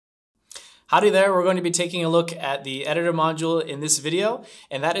Howdy there, we're going to be taking a look at the editor module in this video,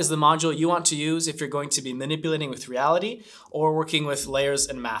 and that is the module you want to use if you're going to be manipulating with reality or working with layers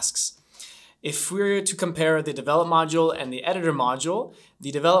and masks. If we were to compare the develop module and the editor module, the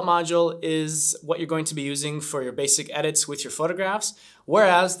develop module is what you're going to be using for your basic edits with your photographs,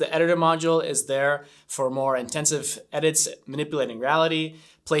 whereas the editor module is there for more intensive edits, manipulating reality,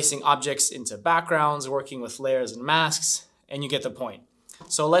 placing objects into backgrounds, working with layers and masks, and you get the point.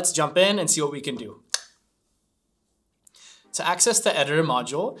 So let's jump in and see what we can do. To access the editor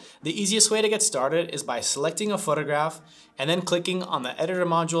module, the easiest way to get started is by selecting a photograph and then clicking on the editor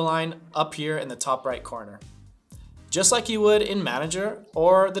module line up here in the top right corner. Just like you would in Manager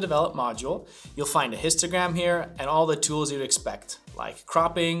or the develop module, you'll find a histogram here and all the tools you'd expect, like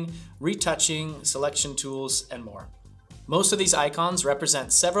cropping, retouching, selection tools, and more. Most of these icons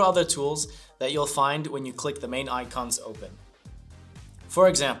represent several other tools that you'll find when you click the main icons open. For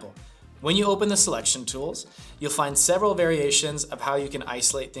example, when you open the selection tools, you'll find several variations of how you can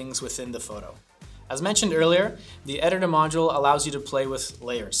isolate things within the photo. As mentioned earlier, the editor module allows you to play with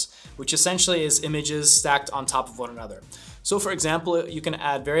layers, which essentially is images stacked on top of one another. So for example, you can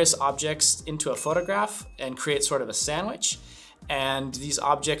add various objects into a photograph and create sort of a sandwich, and these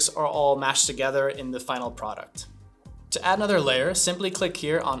objects are all mashed together in the final product. To add another layer, simply click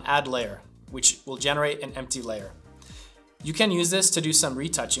here on Add Layer, which will generate an empty layer. You can use this to do some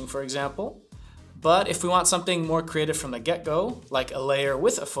retouching, for example, but if we want something more creative from the get-go, like a layer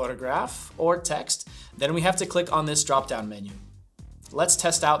with a photograph or text, then we have to click on this drop-down menu. Let's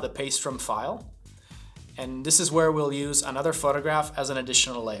test out the paste from file, and this is where we'll use another photograph as an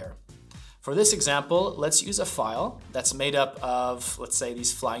additional layer. For this example, let's use a file that's made up of, let's say,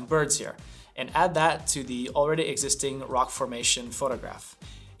 these flying birds here, and add that to the already existing rock formation photograph.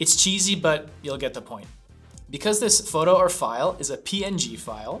 It's cheesy, but you'll get the point. Because this photo or file is a PNG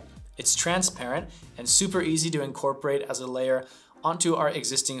file, it's transparent and super easy to incorporate as a layer onto our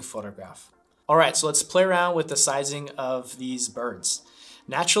existing photograph. Alright, so let's play around with the sizing of these birds.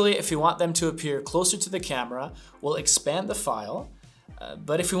 Naturally, if we want them to appear closer to the camera, we'll expand the file,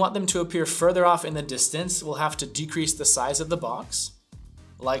 but if we want them to appear further off in the distance, we'll have to decrease the size of the box,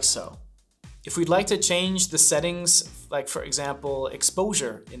 like so. If we'd like to change the settings, like for example,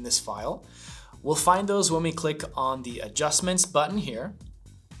 exposure in this file, we'll find those when we click on the Adjustments button here.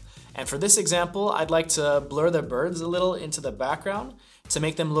 And for this example, I'd like to blur the birds a little into the background to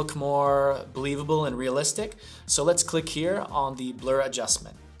make them look more believable and realistic. So let's click here on the Blur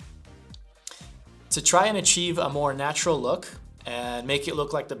adjustment. To try and achieve a more natural look and make it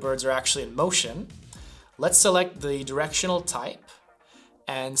look like the birds are actually in motion, let's select the directional type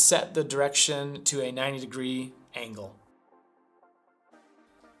and set the direction to a 90-degree angle.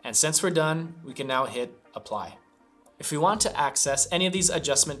 And since we're done, we can now hit Apply. If we want to access any of these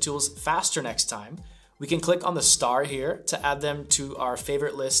adjustment tools faster next time, we can click on the star here to add them to our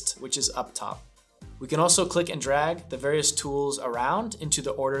favorite list, which is up top. We can also click and drag the various tools around into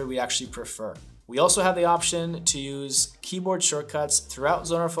the order we actually prefer. We also have the option to use keyboard shortcuts throughout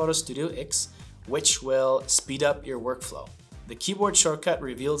Zonar Photo Studio X, which will speed up your workflow. The keyboard shortcut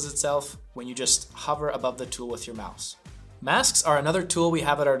reveals itself when you just hover above the tool with your mouse. Masks are another tool we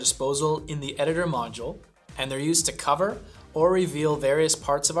have at our disposal in the editor module, and they're used to cover or reveal various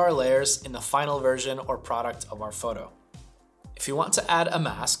parts of our layers in the final version or product of our photo. If you want to add a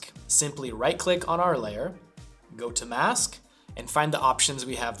mask, simply right-click on our layer, go to Mask, and find the options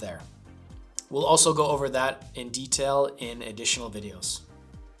we have there. We'll also go over that in detail in additional videos.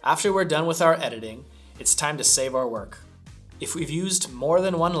 After we're done with our editing, it's time to save our work. If we've used more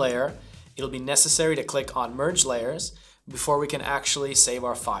than one layer, it'll be necessary to click on Merge Layers before we can actually save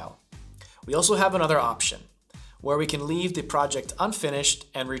our file. We also have another option where we can leave the project unfinished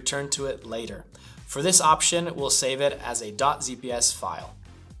and return to it later. For this option, we'll save it as a .zps file.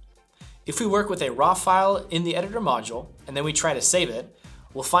 If we work with a raw file in the editor module and then we try to save it,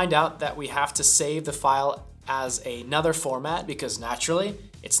 we'll find out that we have to save the file as another format because naturally,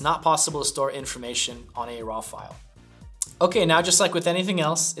 it's not possible to store information on a raw file. Okay, now just like with anything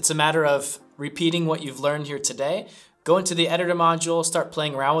else, it's a matter of repeating what you've learned here today. Go into the editor module, start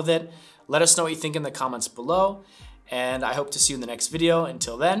playing around with it. Let us know what you think in the comments below, and I hope to see you in the next video.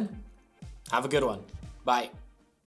 Until then, have a good one. Bye.